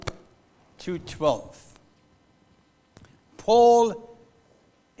to 12. Paul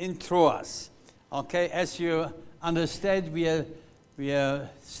in Troas. Okay, as you understand, we are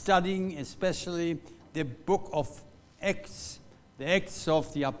studying especially the book of Acts, the Acts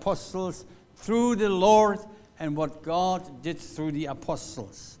of the Apostles, through the Lord and what God did through the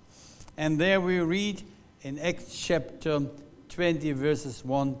apostles. And there we read in Acts chapter 20, verses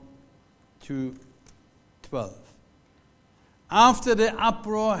 1 to 12. After the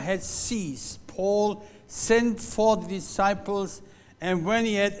uproar had ceased, Paul sent for the disciples, and when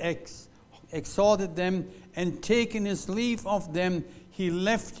he had exhorted them and taken his leave of them, he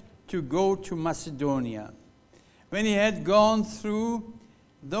left to go to Macedonia. When he had gone through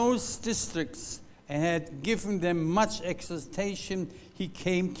those districts and had given them much exhortation, he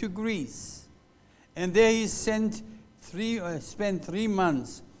came to Greece. And there he spent 3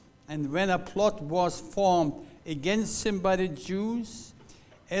 months. And when a plot was formed against him by the Jews,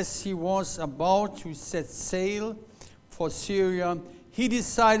 as he was about to set sail for Syria, he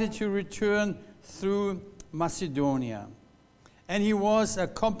decided to return through Macedonia. And he was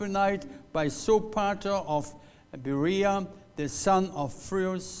accompanied by Sopater of Berea, the son of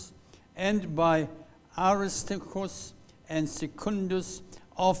Troas, and by Aristarchus and Secundus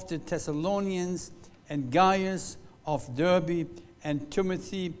of the Thessalonians, and Gaius of Derbe, and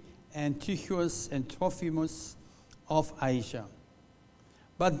Timothy, and Tychus, and Trophimus of Asia.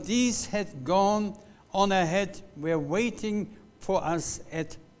 But these had gone on ahead, were waiting for us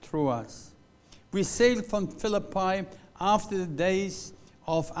at Troas. We sailed from Philippi after the days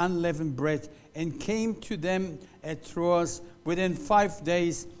of unleavened bread, and came to them at Troas within 5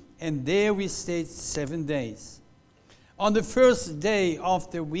 days, and there we stayed 7 days. On the first day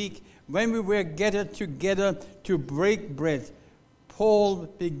of the week, when we were gathered together to break bread, Paul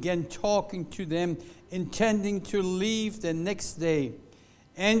began talking to them, intending to leave the next day,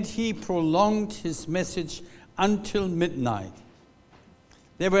 and he prolonged his message until midnight.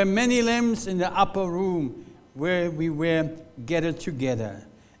 There were many lamps in the upper room where we were gathered together.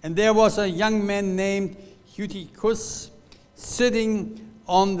 And there was a young man named Eutychus sitting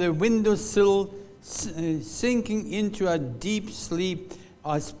on the windowsill, sinking into a deep sleep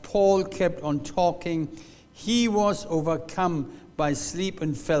as Paul kept on talking. He was overcome by sleep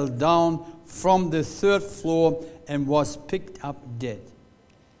and fell down from the 3rd floor and was picked up dead.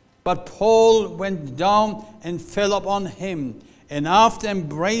 But Paul went down and fell upon him, and after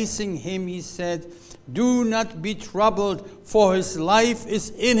embracing him, he said, "Do not be troubled, for his life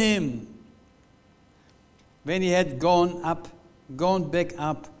is in him." When he had gone back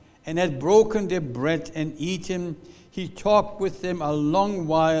up, and had broken the bread and eaten, he talked with them a long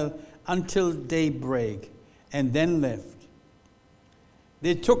while until daybreak, and then left.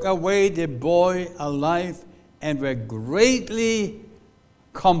 They took away the boy alive and were greatly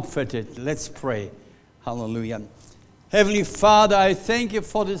comforted. Let's pray. Hallelujah. Heavenly Father, I thank you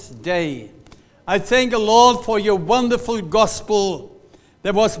for this day. I thank you, Lord, for your wonderful gospel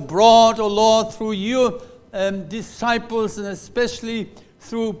that was brought, oh Lord, through your disciples, and especially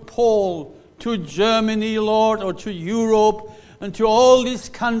through Paul, to Germany, Lord, or to Europe, and to all these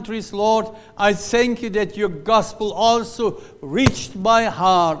countries, Lord. I thank you that your gospel also reached my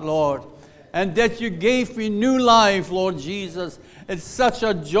heart, Lord, and that you gave me new life, Lord Jesus. It's such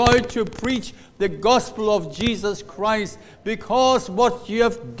a joy to preach the gospel of Jesus Christ, because what you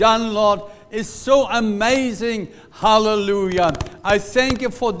have done, Lord, is so amazing. Hallelujah. I thank you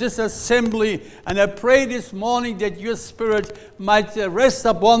for this assembly, and I pray this morning that your spirit might rest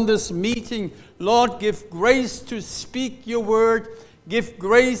upon this meeting. Lord, give grace to speak your word, give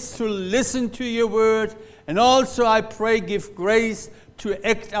grace to listen to your word, and also I pray give grace to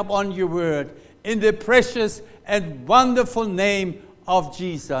act upon your word. In the precious and wonderful name of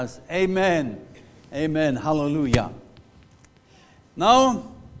Jesus. Amen. Amen. Hallelujah.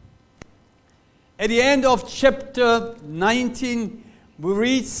 Now, at the end of chapter 19, we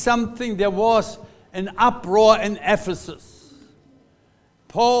read something. There was an uproar in Ephesus.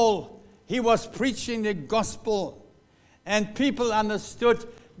 Paul, he was preaching the gospel, and people understood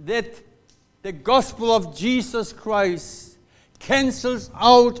that the gospel of Jesus Christ cancels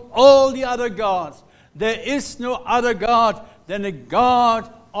out all the other gods. There is no other God than the God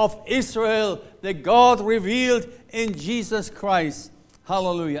of Israel, the God revealed in Jesus Christ.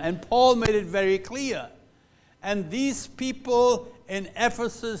 Hallelujah. And Paul made it very clear. And these people in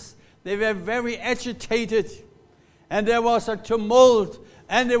Ephesus, they were very agitated. And there was a tumult.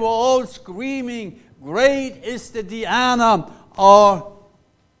 And they were all screaming, "Great is the Diana," or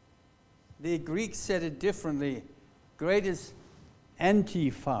the Greeks said it differently. Great is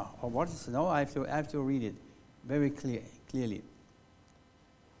Antifa. Or what is it? No, I have to read it very clearly.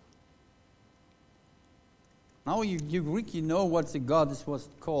 Now you Greek, you know what the goddess was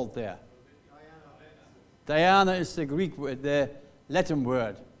called there. Diana is the Greek word, the Latin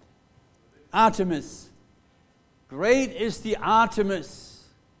word. Artemis. Great is the Artemis.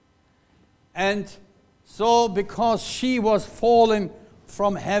 And so because she was fallen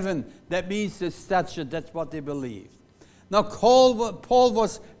from heaven, that means the statue, that's what they believed. Now Paul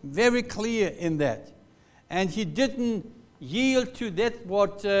was very clear in that. And he didn't yield to that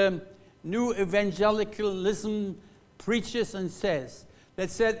what new evangelicalism preaches and says. That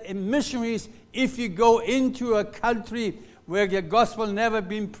said, in missionaries, if you go into a country where the gospel never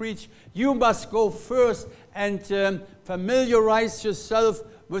been preached, you must go first and familiarize yourself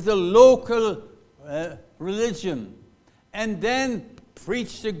with the local religion and then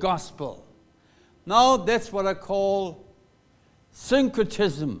preach the gospel. Now that's what I call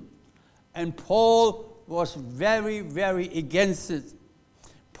syncretism. And Paul was very, very against it.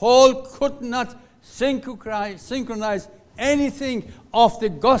 Paul could not synchronize anything of the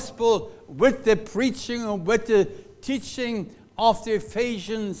gospel with the preaching or with the teaching of the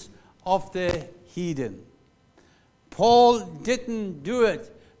Ephesians of the heathen. Paul didn't do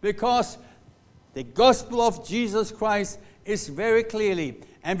it because the gospel of Jesus Christ is very clearly,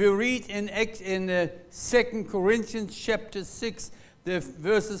 and we read in 2 Corinthians chapter 6, the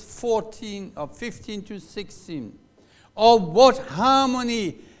verses 15 to 16. Or what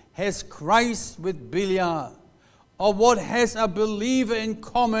harmony has Christ with Belial? Or what has a believer in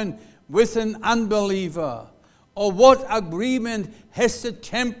common with an unbeliever? Or what agreement has the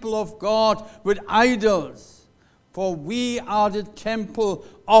temple of God with idols? For we are the temple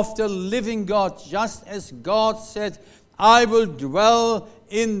of the living God, just as God said, I will dwell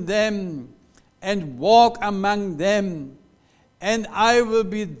in them and walk among them, and I will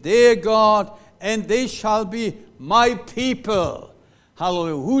be their God, and they shall be my people.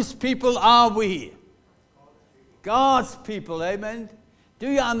 Hallelujah. Whose people are we? God's people, amen. Do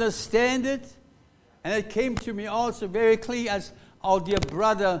you understand it? And it came to me also very clear as our dear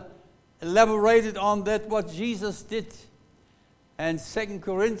brother elaborated on that, what Jesus did. And 2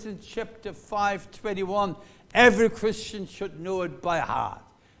 Corinthians chapter 5:21, every Christian should know it by heart.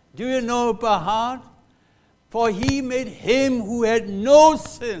 Do you know it by heart? For he made him who had no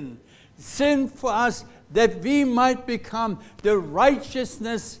sin, sin for us, that we might become the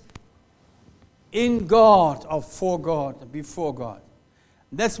righteousness in God, or for God, before God.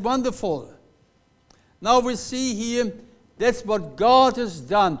 That's wonderful. Now we see here, that's what God has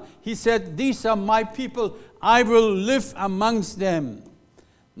done. He said, these are my people, I will live amongst them.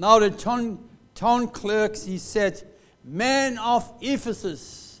 Now the town clerks, he said, men of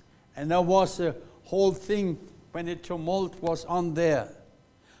Ephesus. And there was a whole thing when the tumult was on there.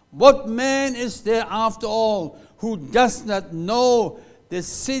 What man is there after all who does not know the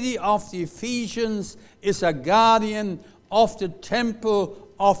city of the Ephesians is a guardian of the temple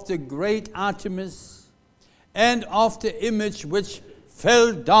of the great Artemis and of the image which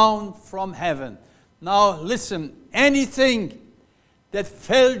fell down from heaven? Now listen, anything that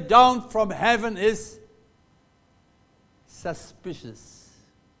fell down from heaven is suspicious.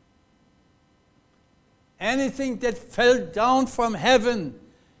 Anything that fell down from heaven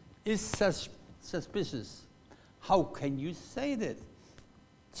is suspicious. How can you say that?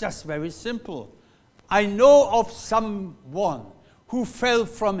 Just very simple. I know of someone who fell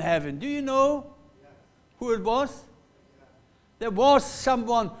from heaven. Do you know who it was? There was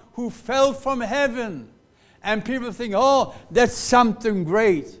someone who fell from heaven. And people think, oh, that's something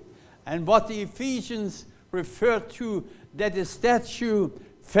great. And what the Ephesians referred to, that the statue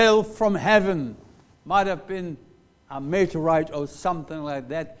fell from heaven, might have been a meteorite or something like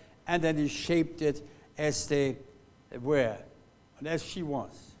that, and then he shaped it as they were, and as she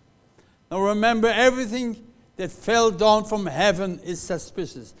was. Now remember, everything that fell down from heaven is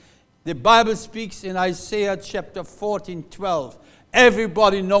suspicious. The Bible speaks in Isaiah chapter 14:12.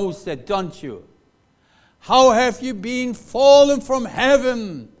 Everybody knows that, don't you? How have you been fallen from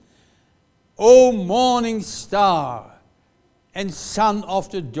heaven, O morning star and son of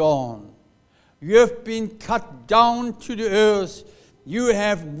the dawn? You have been cut down to the earth. You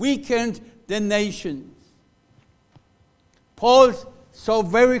have weakened the nations. Paul saw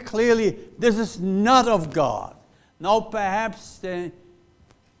very clearly this is not of God. Now perhaps the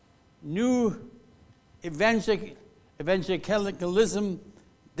new evangelicalism,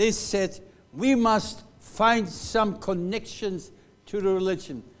 they said we must find some connections to the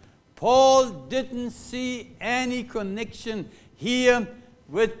religion. Paul didn't see any connection here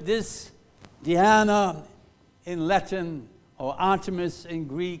with this Diana in Latin or Artemis in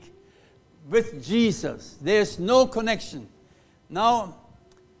Greek with Jesus. There's no connection. Now,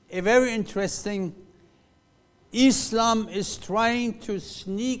 a very interesting Islam is trying to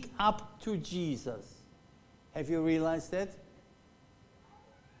sneak up to Jesus. Have you realized that?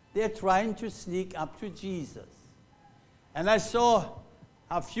 They're trying to sneak up to Jesus. And I saw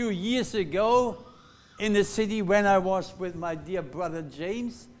a few years ago in the city when I was with my dear brother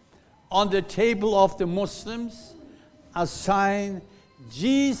James, on the table of the Muslims, a sign,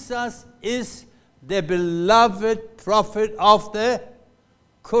 Jesus is the beloved prophet of the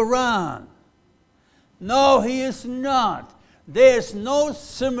Quran. No, he is not. There is no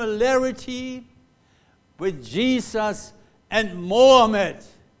similarity with Jesus and Muhammad,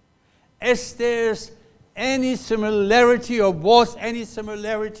 as there's any similarity or was any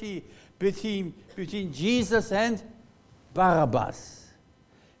similarity between Jesus and Barabbas.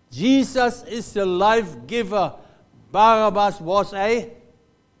 Jesus is the life giver. Barabbas was a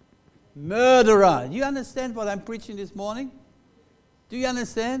murderer. Do you understand what I'm preaching this morning? Do you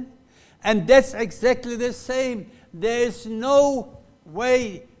understand? And that's exactly the same. There is no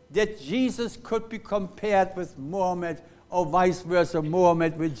way that Jesus could be compared with Muhammad or vice versa,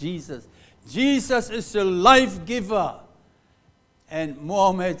 Muhammad with Jesus. Jesus is the life giver. And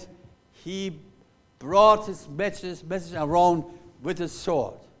Muhammad, he brought his message around with a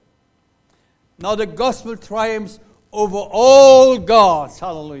sword. Now the gospel triumphs over all gods.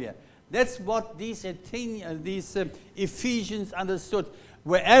 Hallelujah. That's what these Ephesians understood.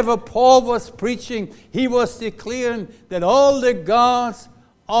 Wherever Paul was preaching, he was declaring that all the gods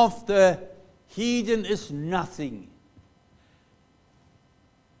of the heathen is nothing.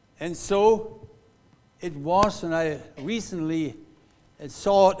 And so it was, and I recently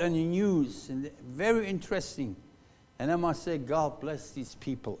saw it on the news, and very interesting. And I must say, God bless these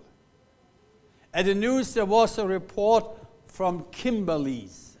people. At the news, there was a report from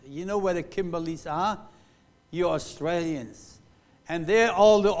Kimberleys. You know where the Kimberleys are? You're Australians. And they're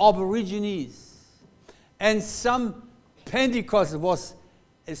all the Aborigines. And some Pentecostals was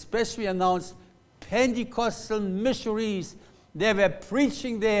especially announced, Pentecostal missionaries, they were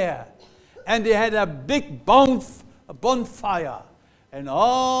preaching there. And they had a big bonfire. And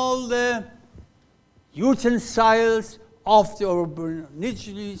all the utensils of the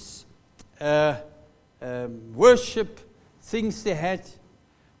Aborigines worship things they had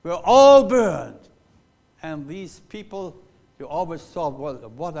were all burned. And these people, you always thought, well,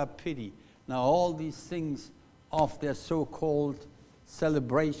 what a pity. Now all these things of their so-called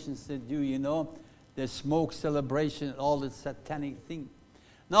celebrations they do, you know, the smoke celebration, all the satanic thing.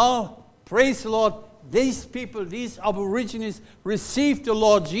 Now, praise the Lord, these people, these Aborigines, received the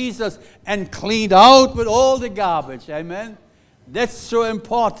Lord Jesus and cleaned out with all the garbage. Amen? That's so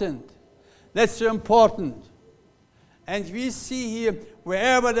important. That's so important. And we see here,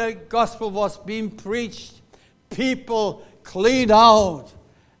 wherever the gospel was being preached, people cleaned out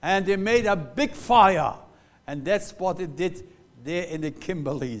and they made a big fire. And that's what it did there in the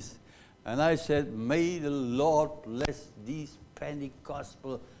Kimberleys. And I said, may the Lord bless these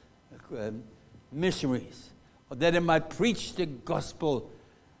Pentecostal missionaries, that they might preach the gospel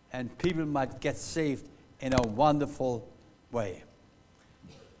and people might get saved in a wonderful way.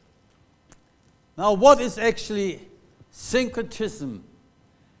 Now, what is actually syncretism?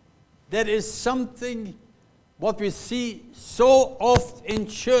 That is something what we see so often in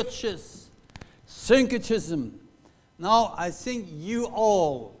churches. Syncretism. Now, I think you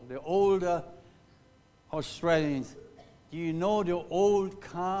all, the older Australians, do you know the old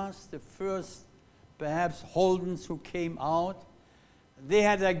cars, the first, perhaps, Holdens who came out? They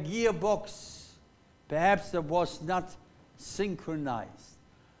had a gearbox, perhaps that was not synchronized.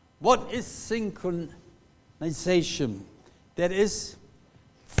 What is synchronization? That is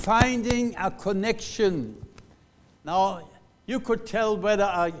finding a connection. Now, you could tell whether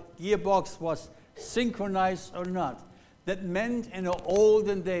a gearbox was synchronized or not. That meant in the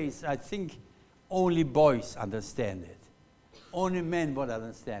olden days, I think only boys understand it. Only men would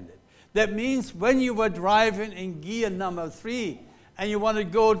understand it. That means when you were driving in gear number 3 and you want to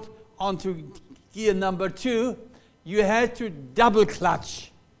go onto gear number 2, you had to double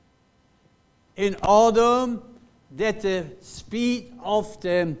clutch in order that the speed of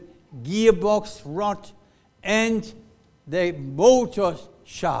the gearbox rod and the motor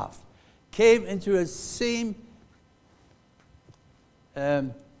shaft came into the same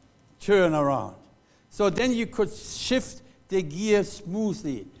turnaround. So then you could shift the gear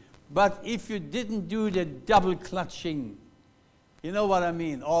smoothly. But if you didn't do the double clutching, you know what I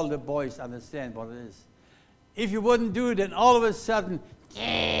mean? All the boys understand what it is. If you wouldn't do it, then all of a sudden,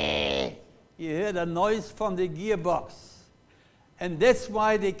 you heard a noise from the gearbox. And that's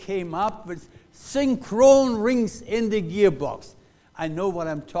why they came up with synchron rings in the gearbox. I know what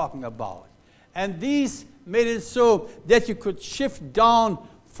I'm talking about. And these made it so that you could shift down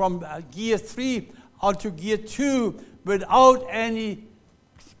from gear 3 onto gear 2 without any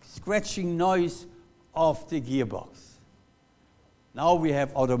scratching noise of the gearbox. Now we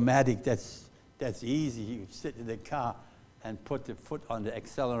have automatic. That's easy. You sit in the car and put the foot on the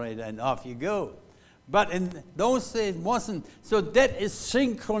accelerator and off you go. But in those days it wasn't. So that is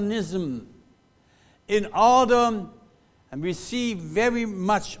synchronism in order, and we see very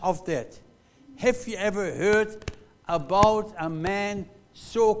much of that. Have you ever heard about a man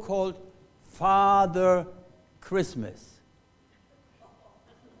so-called Father Christmas?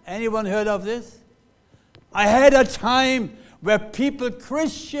 Anyone heard of this? I had a time where people,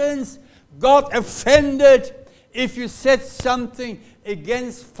 Christians, got offended if you said something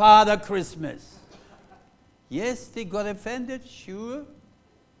against Father Christmas. Yes, they got offended, sure.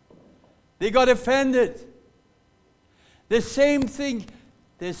 They got offended. The same thing,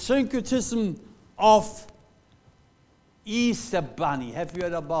 the syncretism of Easter Bunny. Have you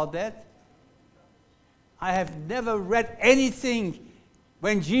heard about that? I have never read anything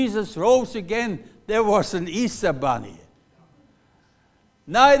when Jesus rose again, there was an Easter Bunny.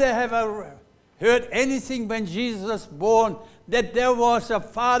 Neither have I heard anything when Jesus was born that there was a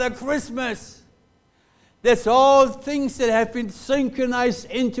Father Christmas. That's all things that have been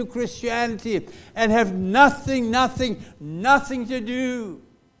synchronized into Christianity and have nothing to do.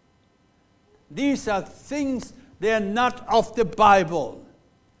 These are things, they are not of the Bible.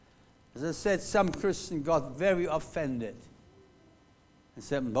 As I said, some Christians got very offended and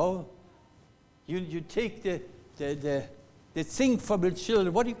said, "No, you take the thing from the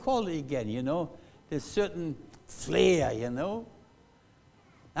children, what do you call it again, you know? There's certain flair, you know?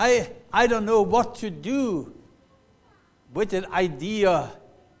 I don't know what to do with that idea.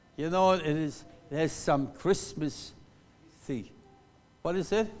 You know, there's some Christmas thing. What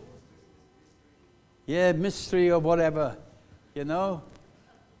is it? Yeah, mystery or whatever, you know?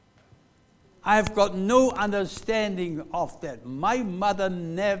 I've got no understanding of that. My mother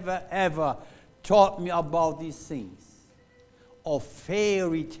never, ever taught me about these things. Or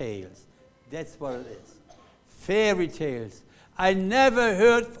fairy tales. That's what it is. Fairy tales. I never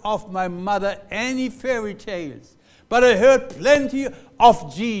heard of my mother any fairy tales. But I heard plenty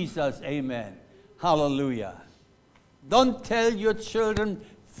of Jesus. Amen. Hallelujah. Don't tell your children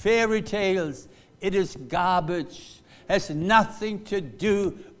fairy tales. It is garbage. Has nothing to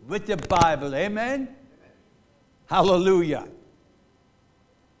do with the Bible. Amen? Hallelujah.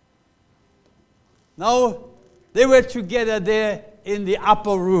 Now, they were together there in the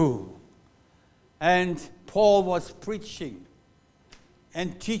upper room. And Paul was preaching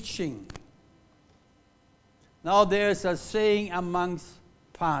and teaching. Now, there's a saying amongst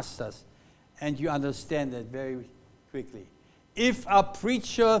pastors, and you understand that very quickly. If a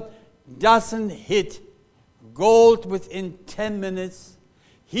preacher doesn't hit gold within 10 minutes,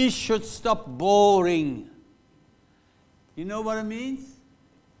 he should stop boring. You know what it means?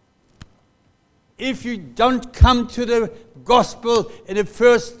 If you don't come to the gospel in the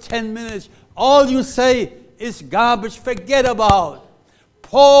first 10 minutes, all you say is garbage, forget about.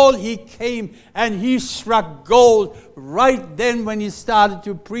 Paul, he came and he struck gold right then when he started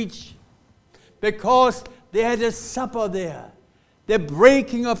to preach. Because they had a supper there, the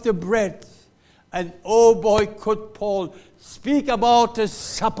breaking of the bread. And oh boy, could Paul speak about the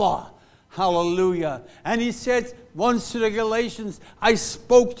supper. Hallelujah. And he said once to the Galatians, I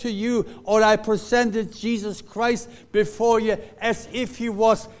spoke to you, or I presented Jesus Christ before you as if he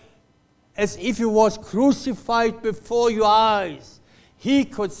was crucified before your eyes. He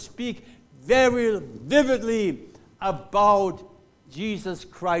could speak very vividly about Jesus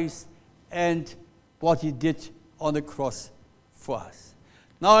Christ and what he did on the cross for us.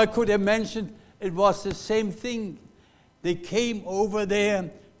 Now I could have mentioned it was the same thing. They came over there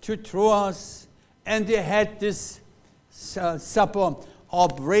to Troas and they had this supper or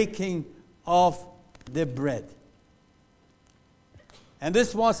breaking of the bread. And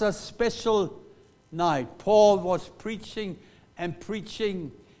this was a special night. Paul was preaching,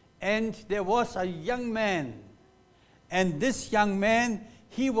 and there was a young man. And this young man,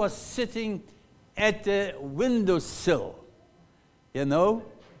 he was sitting at the windowsill, you know,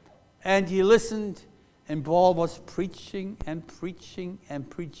 and he listened, and Paul was preaching and preaching and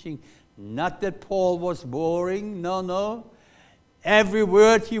preaching. Not that Paul was boring, no. Every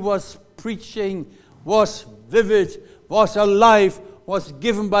word he was preaching was vivid, was alive, was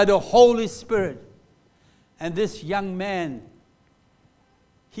given by the Holy Spirit. And this young man,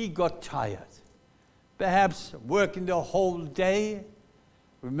 he got tired. Perhaps working the whole day.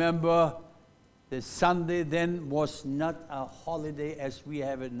 Remember, the Sunday then was not a holiday as we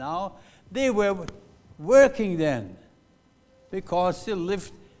have it now. They were working then, because they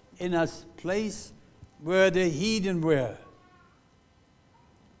lived in a place where the heathen were.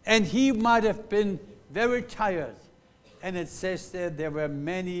 And he might have been very tired. And it says there were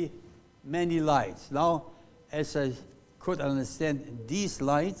many, many lights. Now, as I could understand, these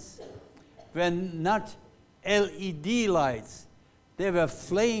lights were not LED lights. They were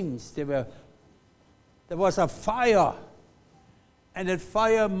flames. There was a fire. And that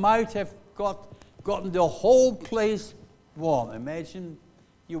fire might have gotten the whole place warm. Imagine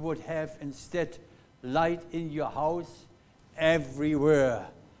you would have instead light in your house everywhere.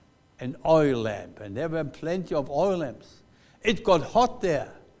 An oil lamp, and there were plenty of oil lamps. It got hot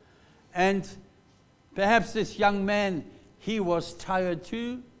there. And perhaps this young man, he was tired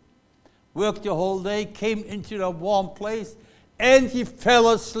too, worked the whole day, came into the warm place, and he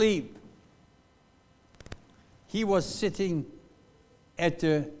fell asleep. He was sitting at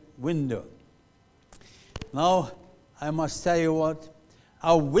the window. Now, I must tell you what,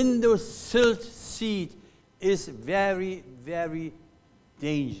 a window-sill seat is very, very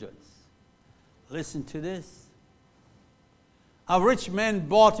dangerous. Listen to this. A rich man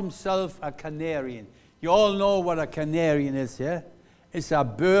bought himself a canarian. You all know what a canarian is, yeah? It's a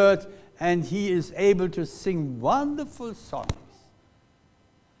bird, and he is able to sing wonderful songs.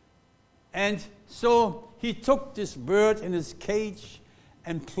 And so he took this bird in his cage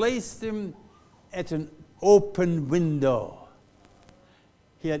and placed him at an open window.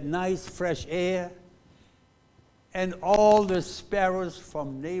 He had nice fresh air, and all the sparrows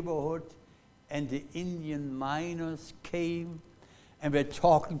from neighborhood and the Indian miners came and were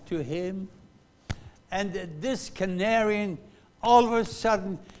talking to him. And this canarian, all of a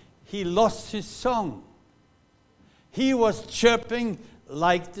sudden, he lost his song. He was chirping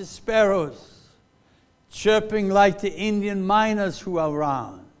like the sparrows, chirping like the Indian miners who are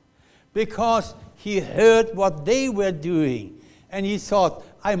around, because he heard what they were doing. And he thought,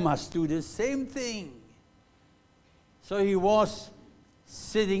 I must do the same thing. So he was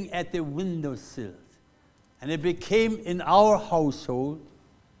sitting at the windowsill. And it became in our household,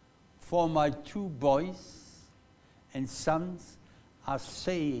 for my 2 boys and sons are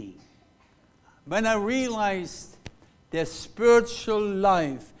saying, when I realized their spiritual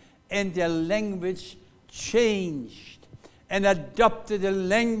life and their language changed and adopted the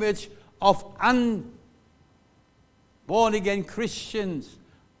language of unborn-again Christians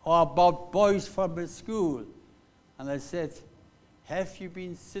or about boys from the school. And I said, have you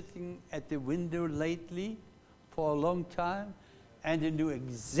been sitting at the window lately for a long time? And they knew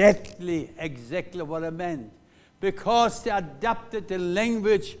exactly what I meant. Because they adopted the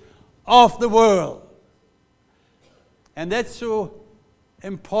language of the world. And that's so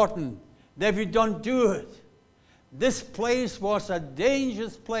important that we don't do it. This place was a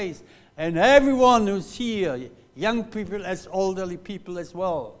dangerous place. And everyone who's here, young people as elderly people as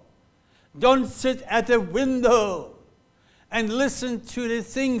well, don't sit at the window and listen to the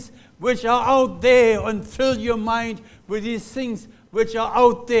things which are out there and fill your mind with these things which are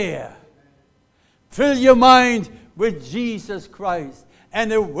out there. Fill your mind with Jesus Christ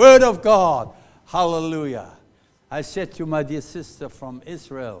and the Word of God. Hallelujah. I said to my dear sister from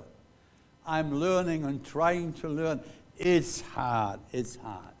Israel, I'm learning and trying to learn. It's hard. It's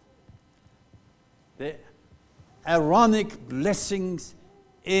hard. The Aaronic blessings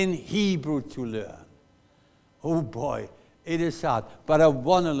in Hebrew to learn. Oh boy. It is hard, but I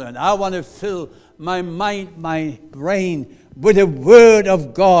want to learn. I want to fill my mind, my brain with the Word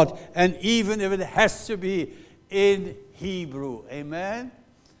of God, and even if it has to be in Hebrew. Amen?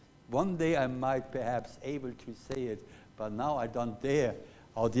 One day I might perhaps able to say it, but now I don't dare.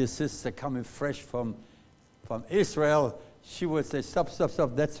 Our dear sister coming fresh from Israel, she would say, stop,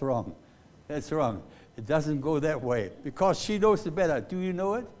 that's wrong. That's wrong. It doesn't go that way, because she knows it better. Do you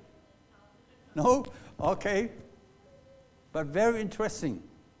know it? No? Okay. But very interesting.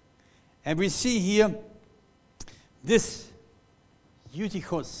 And we see here this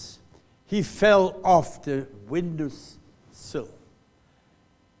Eutychus. He fell off the windowsill.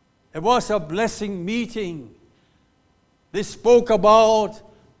 It was a blessing meeting. They spoke about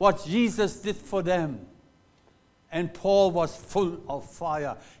what Jesus did for them. And Paul was full of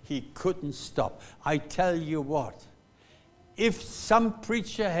fire. He couldn't stop. I tell you what, if some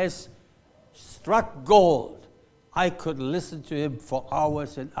preacher has struck gold, I could listen to him for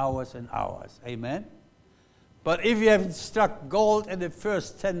hours and hours and hours. Amen? But if you haven't struck gold in the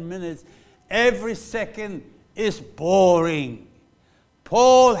first 10 minutes, every second is boring.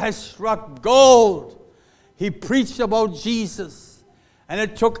 Paul has struck gold. He preached about Jesus. And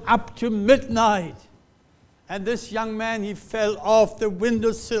it took up to midnight. And this young man, he fell off the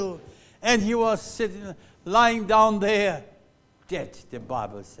windowsill. And he was lying down there, dead, the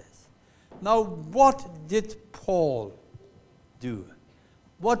Bible says. Now, what did Paul do?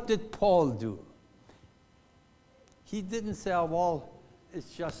 What did Paul do? He didn't say, oh, well,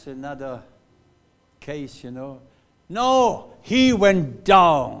 it's just another case, you know. No, he went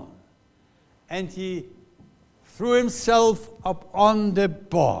down and he threw himself up on the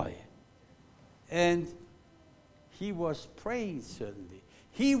boy. And he was praying, certainly.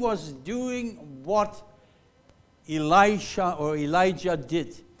 He was doing what Elijah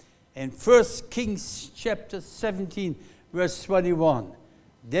did. In 1 Kings chapter 17, verse 21.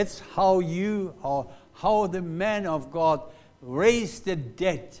 That's how how the man of God raised the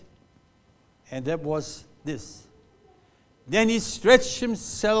dead. And that was this. Then he stretched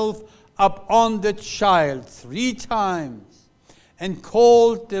himself up on the child 3 times and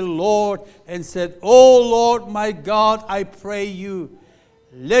called the Lord and said, "O Lord my God, I pray you,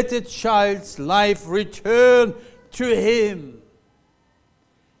 let the child's life return to him."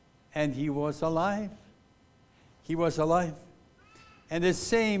 And he was alive. He was alive. And the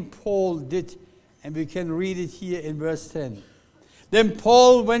same Paul did, and we can read it here in verse 10. Then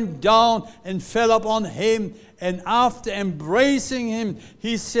Paul went down and fell upon him, and after embracing him,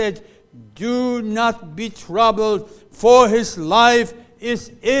 he said, "Do not be troubled, for his life is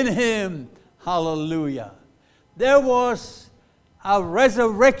in him." Hallelujah. There was a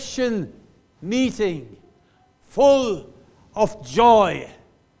resurrection meeting full of joy.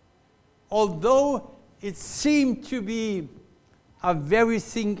 Although it seemed to be a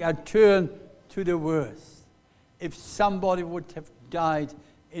turn to the worst. If somebody would have died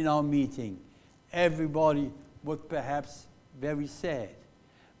in our meeting, everybody would perhaps very sad.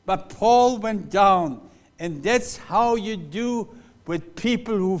 But Paul went down, and that's how you do with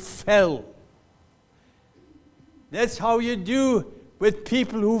people who fell. That's how you do with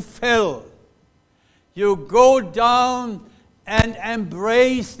people who fell. You go down and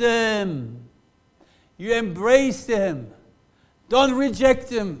embrace them. You embrace them. Don't reject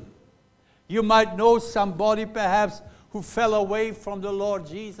them. You might know somebody perhaps who fell away from the Lord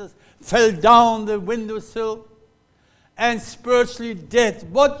Jesus, fell down the windowsill, and spiritually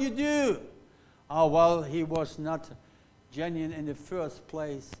dead. What you do? Oh, well, he was not genuine in the first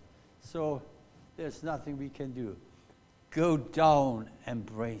place, so there's nothing we can do. Go down,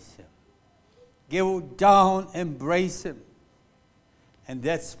 embrace him. Go down, embrace him. And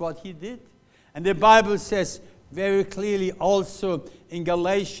that's what he did. And the Bible says very clearly also in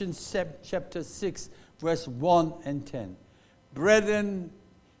Galatians chapter 6, verse 1 and 10. Brethren,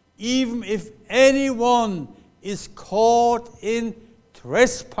 even if anyone is caught in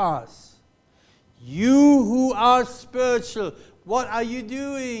trespass, you who are spiritual, what are you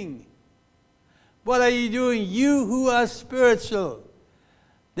doing? What are you doing? You who are spiritual.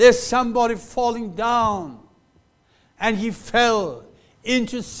 There's somebody falling down, and he fell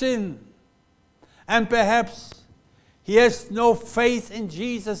into sin. And perhaps he has no faith in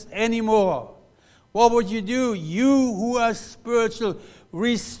Jesus anymore. What would you do? You who are spiritual,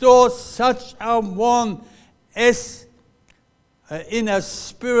 restore such a one as in a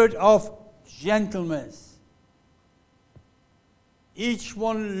spirit of gentleness. Each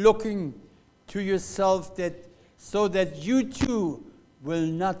one looking to yourself so that you too will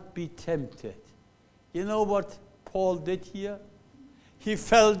not be tempted. You know what Paul did here? He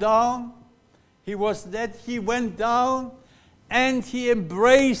fell down. He was dead. He went down and he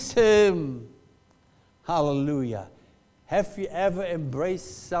embraced him. Hallelujah. Have you ever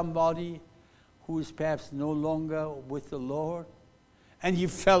embraced somebody who is perhaps no longer with the Lord and he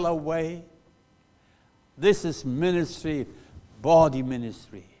fell away? This is ministry, body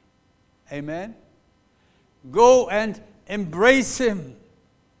ministry. Amen? Go and embrace him.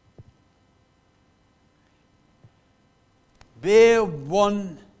 Bear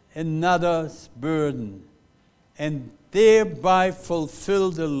one another's burden and thereby fulfill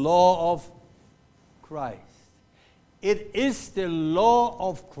the law of Christ. It is the law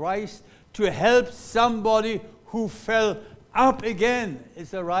of Christ to help somebody who fell up again.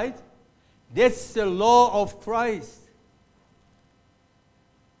 Is that right? That's the law of Christ.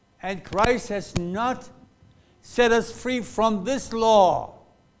 And Christ has not set us free from this law.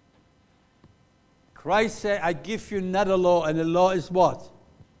 Christ said, I give you another law, and the law is what?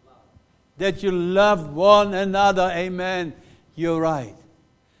 Love. That you love one another. Amen. You're right.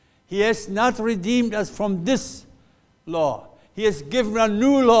 He has not redeemed us from this law. He has given a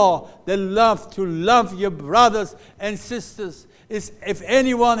new law, the love, to love your brothers and sisters. If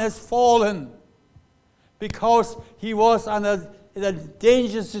anyone has fallen because he was in a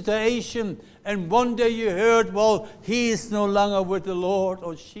dangerous situation and one day you heard, well, he is no longer with the Lord,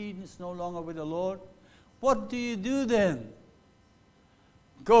 or she is no longer with the Lord, what do you do then?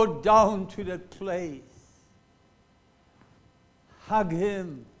 Go down to that place. Hug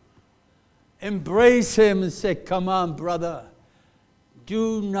him. Embrace him and say, come on, brother.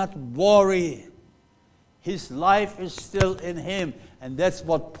 Do not worry. His life is still in him. And that's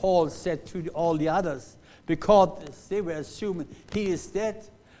what Paul said to all the others, because they were assuming he is dead.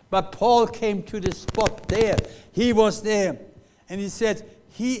 But Paul came to the spot there. He was there. And he said,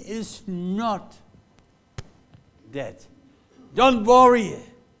 he is not dead. Don't worry.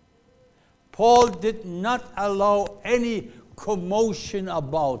 Paul did not allow any commotion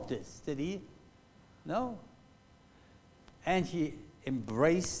about this, did he? No. And he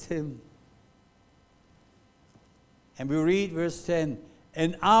embraced him. And we read verse 10,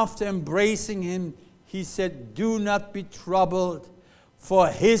 and after embracing him, he said, do not be troubled, for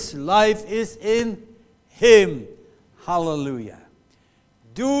his life is in him. Hallelujah.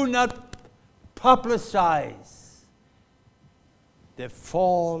 Do not publicize the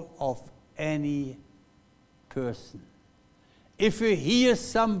fall of any person. If you hear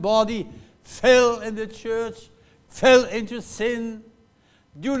somebody fell in the church, fell into sin,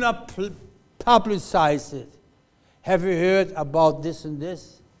 do not publicize it. Have you heard about this and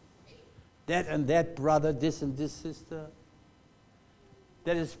this? That and that brother, this and this sister?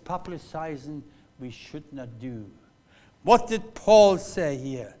 That is publicizing we should not do. What did Paul say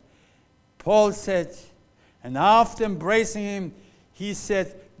here? Paul said, and after embracing him, he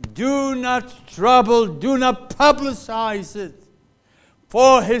said, do not trouble, do not publicize it,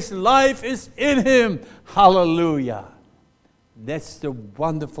 for his life is in him. Hallelujah. That's the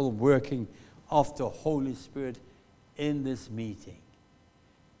wonderful working of the Holy Spirit in this meeting.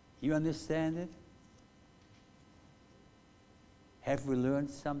 You understand it? Have we learned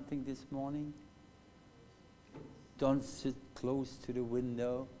something this morning? Don't sit close to the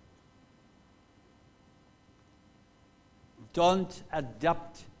window. Don't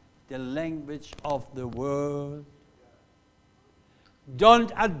adopt the language of the world.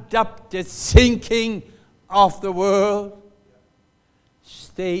 Don't adopt the thinking of the world.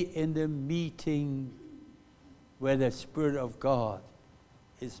 Stay in the meeting where the Spirit of God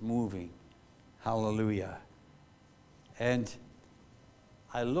is moving. Hallelujah. And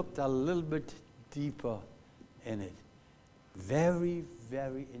I looked a little bit deeper in it. Very,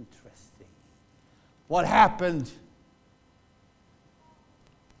 very interesting. What happened?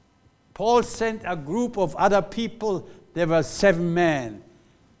 Paul sent a group of other people. There were 7 men.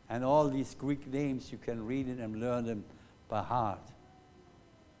 And all these Greek names, you can read it and learn them by heart.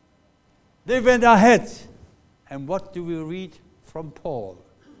 They went ahead. And what do we read from Paul?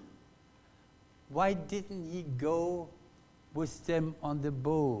 Why didn't he go with them on the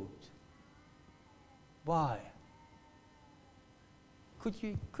boat? Why? Could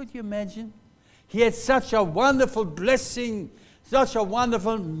you imagine? He had such a wonderful blessing, such a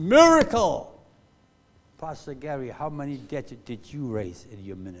wonderful miracle. Pastor Gary, how many dead did you raise in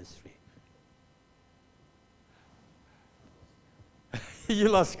your ministry? You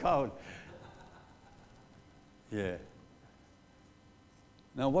lost count. Yeah.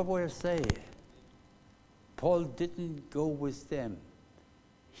 Now what will I say? Paul didn't go with them.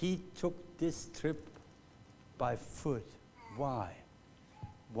 He took this trip by foot. Why?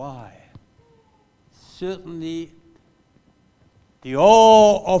 Why? Certainly the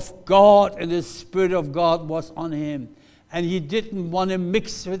awe of God and the Spirit of God was on him. And he didn't want to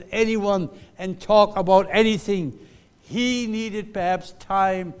mix with anyone and talk about anything. He needed perhaps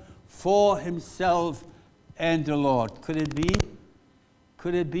time for himself and the Lord. Could it be?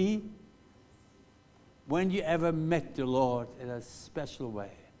 Could it be? When you ever met the Lord in a special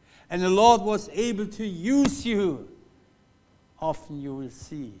way, and the Lord was able to use you, often you will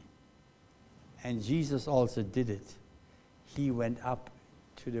see. And Jesus also did it. He went up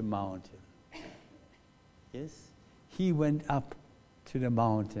to the mountain. Yes? He went up to the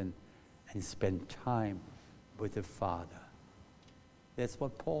mountain and spent time with the Father. That's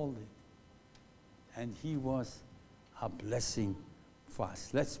what Paul did. And he was a blessing for us.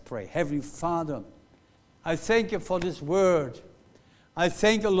 Let's pray. Heavenly Father, I thank you for this word. I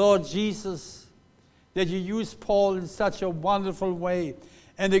thank you, Lord Jesus, that you used Paul in such a wonderful way,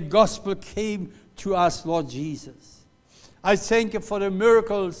 and the gospel came to us, Lord Jesus. I thank you for the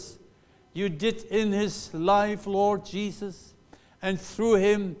miracles you did in his life, Lord Jesus, and through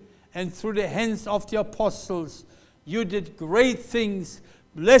him and through the hands of the apostles, you did great things.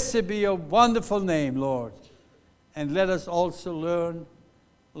 Blessed be your wonderful name, Lord. And let us also learn,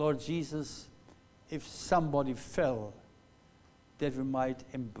 Lord Jesus, if somebody fell, that we might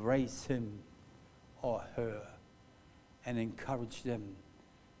embrace him or her and encourage them,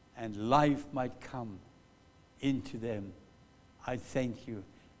 and life might come into them. I thank you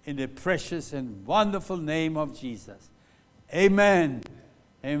in the precious and wonderful name of Jesus. Amen.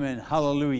 Amen. Hallelujah.